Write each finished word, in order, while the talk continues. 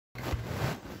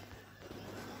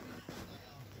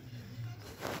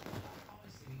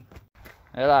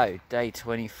Hello, day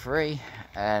 23,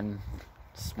 and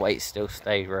weight still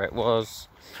stayed where it was.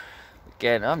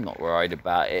 Again, I'm not worried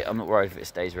about it. I'm not worried if it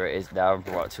stays where it is now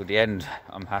right till the end.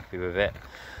 I'm happy with it.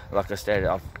 Like I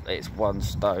said, it's 1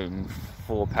 stone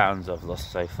 4 pounds I've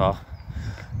lost so far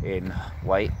in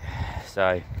weight,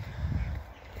 so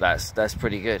that's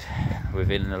pretty good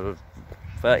within the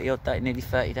 30 odd day, nearly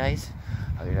 30 days.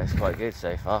 I mean, that's quite good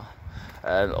so far.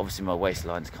 Obviously my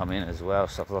waistline's come in as well,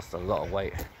 so I've lost a lot of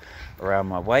weight around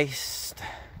my waist.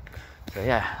 So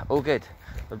yeah, all good.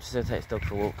 I'm just going to take this dog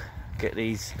for a walk, get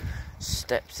these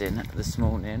steps in this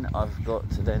morning. I've got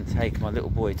to then take my little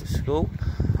boy to school.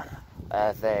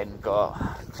 I've then got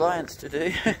clients to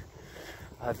do.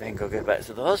 I've then got to go back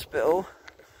to the hospital.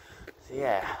 So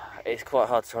yeah, it's quite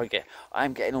hard to try and get.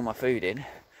 I'm getting all my food in,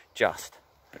 just.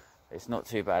 It's not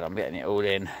too bad, I'm getting it all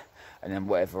in. And then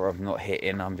whatever I'm not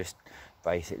hitting, I'm just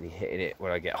basically hitting it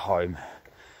when I get home.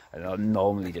 And I'll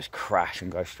normally just crash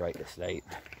and go straight to sleep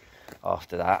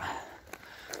after that.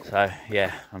 So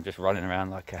yeah, I'm just running around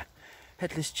like a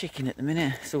headless chicken at the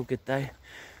minute. It's all good though.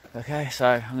 Okay, so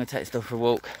I'm going to take this dog for a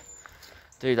walk,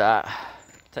 do that,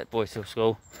 take the boys to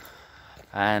school,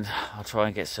 and I'll try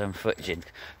and get some footage in.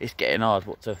 It's getting hard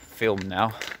what to film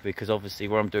now, because obviously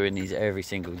where I'm doing these every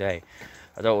single day,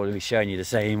 I don't want to be showing you the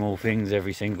same old things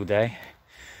every single day.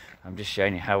 I'm just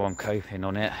showing you how I'm coping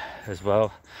on it as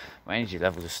well. My energy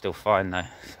levels are still fine though,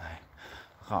 so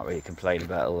I can't really complain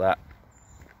about all that.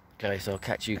 Okay, so I'll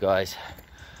catch you guys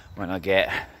when I'll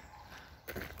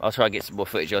try and get some more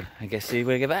footage on and see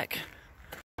when I get back.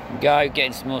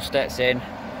 Getting some more steps in.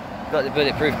 Got the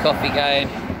bulletproof coffee going.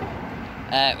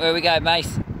 Where we go,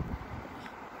 Mace?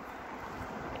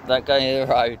 Don't go near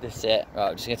the road, that's it. Right,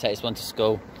 I'm just going to take this one to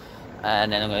school,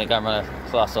 and then I'm going to go and run a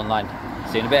class online.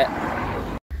 See you in a bit.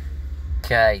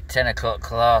 Okay, 10 o'clock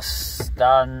class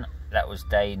done. That was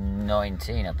day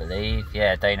 19, I believe.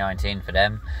 Yeah, day 19 for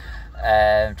them.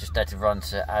 Just had to run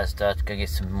to Asda to go get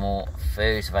some more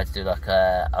food. So I've had to do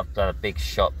I've done a big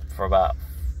shop for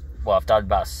I've done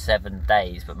about 7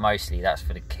 days, but mostly that's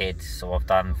for the kids. So I've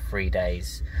done 3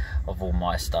 days of all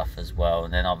my stuff as well.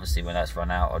 And then obviously when that's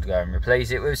run out, I'd go and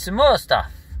replace it with some more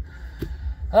stuff.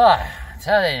 I'm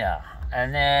telling you.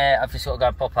 And then I've just got to go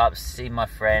and pop up, see my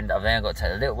friend. I've then got to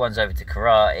take the little ones over to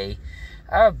karate.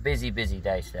 A busy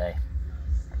day today.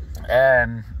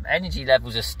 Energy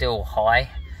levels are still high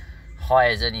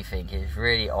as anything. It's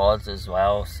really odd as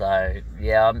well. So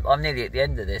yeah, I'm nearly at the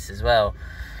end of this as well.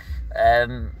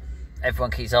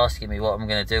 Everyone keeps asking me what I'm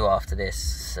going to do after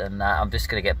this, and I'm just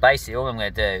going to get, basically all I'm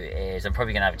going to do is I'm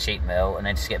probably going to have a cheat meal and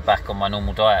then just get back on my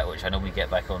normal diet, which I normally get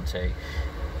back onto.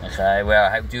 So where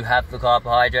I do have the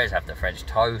carbohydrates, have the French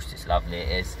toast, it's lovely, it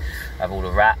is. I have all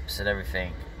the wraps and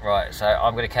everything. Right, so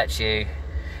I'm going to catch you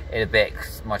in a bit,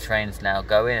 because my train's now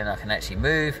going and I can actually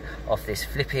move off this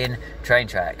flipping train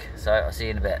track. So I'll see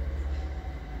you in a bit.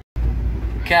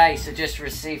 Okay, so just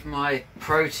received my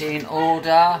protein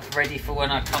order, ready for when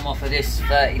I come off of this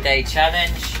 30-day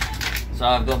challenge. So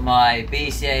I've got my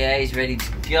BCAAs ready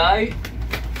to go.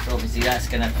 So obviously that's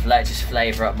going to just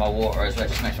flavour up my water as well,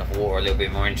 just makes my water a little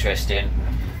bit more interesting.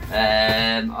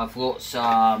 I've got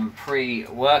some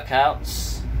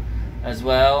pre-workouts as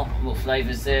well. What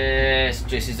flavour is this?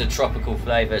 This is a tropical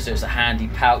flavour, so it's a handy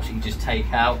pouch that you just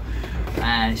take out,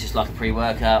 and it's just like a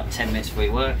pre-workout, 10 minutes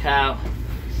pre-workout.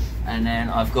 And then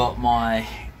I've got my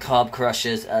carb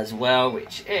crushers as well,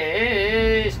 which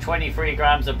is 23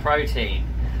 grams of protein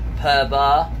per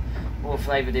bar. What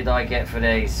flavour did I get for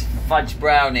these? Fudge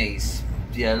brownies.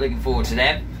 Yeah, looking forward to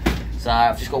them. So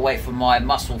I've just got to wait for my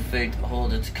muscle food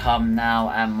order to come now,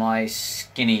 and my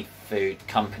skinny food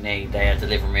company, they are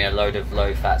delivering me a load of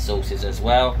low-fat sauces as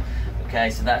well.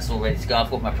 Okay, so that's all ready to go. I've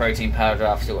got my protein powder,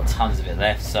 I've still got tons of it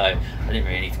left, so I didn't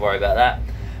really need to worry about that.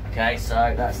 Okay,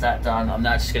 so that's that done. I'm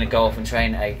now just going to go off and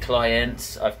train a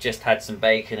client. I've just had some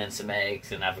bacon and some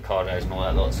eggs and avocados and all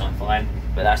that lot, so I'm fine.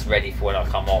 But that's ready for when I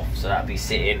come off, so that'll be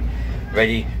sitting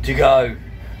ready to go.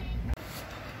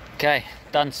 Okay,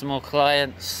 done some more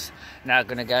clients. Now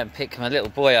going to go and pick my little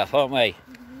boy up, aren't we?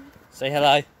 Say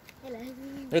hello. Hello.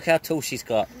 Look how tall she's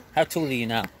got. How tall are you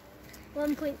now?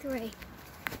 1.3.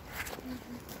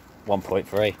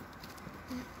 1.3.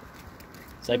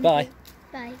 Say bye.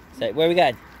 Bye. Say, where are we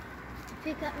going?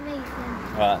 Pick up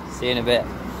Nathan. Right, see you in a bit.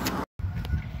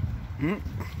 Learn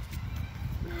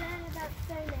about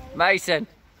sonar. Mason.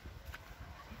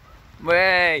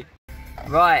 Way.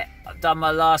 Right, I've done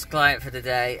my last client for the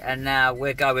day, and now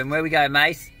we're going. Where are we going,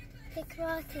 Mace? To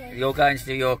karate. You're going to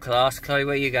do your class. Chloe,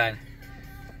 where are you going?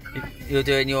 You're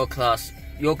doing your class.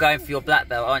 You're going for your black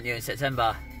belt, aren't you, in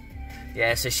September?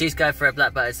 Yeah, so she's going for a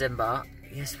black belt in December.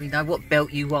 Yes, we know what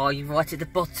belt you are. You're right at the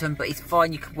bottom, but it's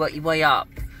fine. You can work your way up.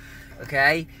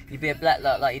 Okay? You'd be a black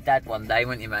lot like your dad one day,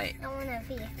 wouldn't you, mate? I want to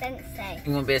be a sensei.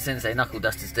 You want to be a sensei, knuckle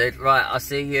dusters, dude. Right, I'll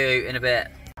see you in a bit.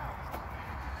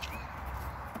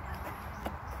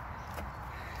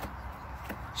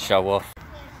 Show off.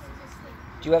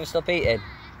 Do you ever stop eating?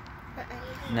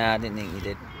 Nah, I didn't think you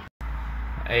did.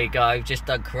 There you go, you've just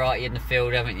done karate in the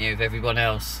field, haven't you, with everyone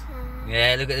else?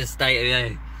 Yeah, look at the state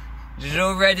of you. Just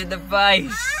all red in the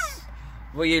face.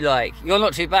 What are you like? You're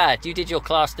not too bad. You did your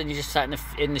class, then you just sat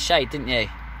in the shade, didn't you?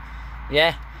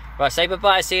 Yeah? Right, say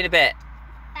bye-bye, see you in a bit.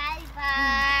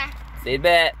 Bye-bye. See you in a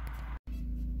bit.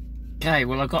 Okay,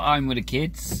 well I got home with the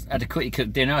kids, had a quickly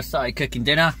cooked dinner, I started cooking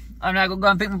dinner. I'm now going to go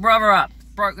and pick my brother up.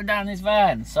 Broken down his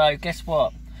van. So guess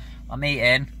what? I'm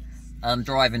eating, I'm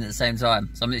driving at the same time.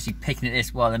 So I'm literally picking at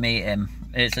this while I'm eating.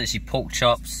 It's literally pork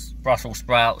chops, Brussels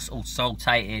sprouts, all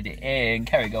saltated in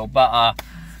Kerrygold butter.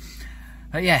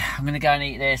 But yeah, I'm going to go and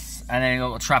eat this, and then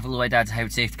I've got to travel all the way down to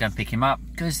Hayward Heath to go and pick him up,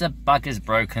 because the bugger's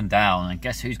broken down, and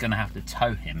guess who's going to have to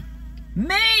tow him?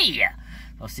 Me!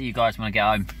 I'll see you guys when I get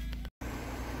home.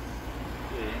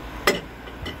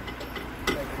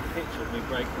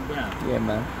 Yeah,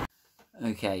 man.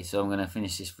 Okay, so I'm going to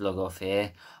finish this vlog off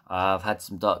here. I've had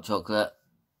some dark chocolate,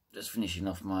 just finishing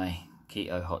off my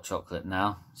keto hot chocolate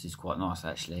now. This is quite nice,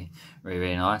 actually. Really,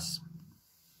 really nice.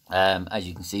 As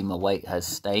you can see, my weight has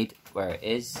stayed where it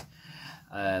is.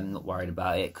 Not worried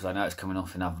about it, because I know it's coming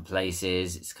off in other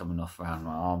places. It's coming off around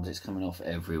my arms. It's coming off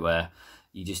everywhere.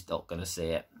 You're just not going to see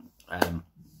it.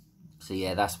 So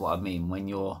yeah, that's what I mean. When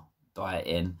you're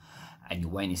dieting and you're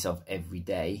weighing yourself every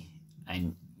day,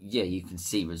 and yeah, you can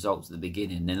see results at the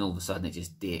beginning, then all of a sudden it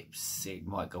just dips. It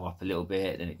might go up a little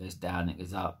bit, then it goes down, it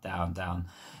goes up, down, down.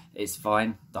 It's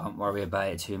fine. Don't worry about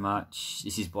it too much.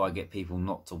 This is why I get people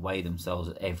not to weigh themselves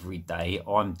every day.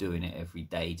 I'm doing it every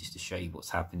day just to show you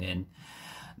what's happening.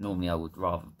 Normally I would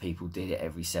rather people did it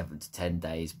every 7 to 10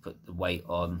 days, put the weight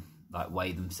on, like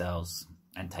weigh themselves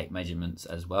and take measurements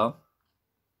as well,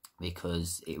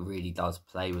 because it really does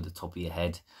play with the top of your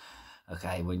head.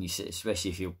 Okay, when you sit,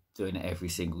 especially if you're doing it every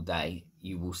single day,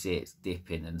 you will see it's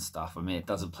dipping and stuff. I mean, it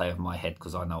doesn't play with my head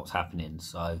because I know what's happening.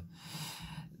 So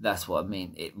that's what I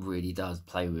mean. It really does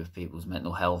play with people's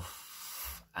mental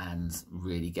health and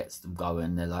really gets them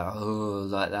going. They're like, oh,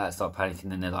 like that, start panicking.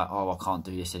 Then they're like, oh, I can't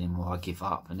do this anymore. I give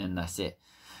up. And then that's it.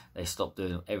 They stop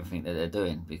doing everything that they're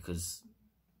doing because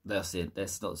they're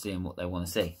not seeing what they want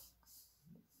to see.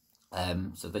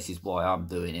 So this is why I'm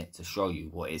doing it, to show you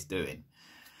what it's doing.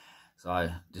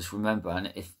 So just remember,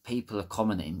 and if people are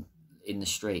commenting in the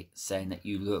street saying that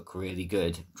you look really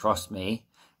good, trust me,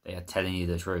 they are telling you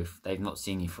the truth. They've not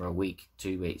seen you for a week,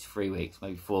 2 weeks, 3 weeks,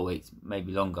 maybe 4 weeks,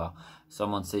 maybe longer.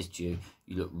 Someone says to you,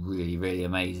 you look really, really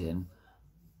amazing.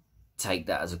 Take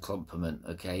that as a compliment,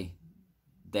 okay?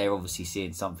 They're obviously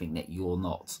seeing something that you're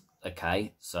not,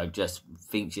 okay? So just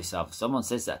think to yourself, if someone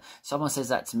says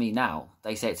that to me now,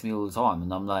 they say it to me all the time,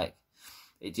 and I'm like,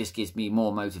 it just gives me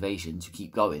more motivation to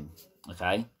keep going.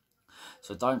 Okay,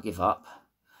 so don't give up.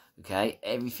 Okay,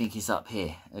 everything is up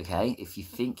here. Okay, if you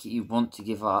think you want to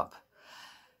give up,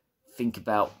 think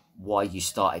about why you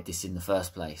started this in the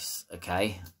first place.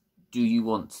 Okay, do you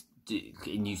want to,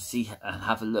 and you see and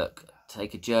have a look,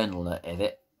 take a journal of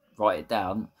it, write it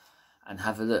down and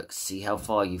have a look, see how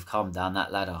far you've come down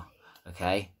that ladder.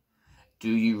 Okay, do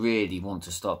you really want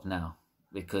to stop now?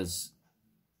 Because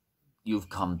you've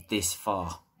come this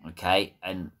far. Okay,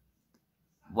 and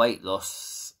weight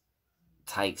loss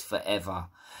takes forever.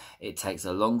 It takes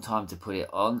a long time to put it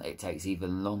on. It takes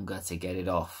even longer to get it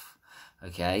off.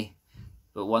 Okay,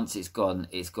 but once it's gone,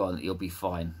 it's gone. You'll be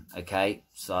fine. Okay,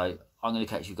 so I'm going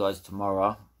to catch you guys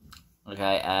tomorrow.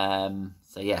 Okay,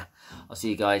 so yeah, I'll see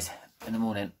you guys in the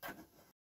morning.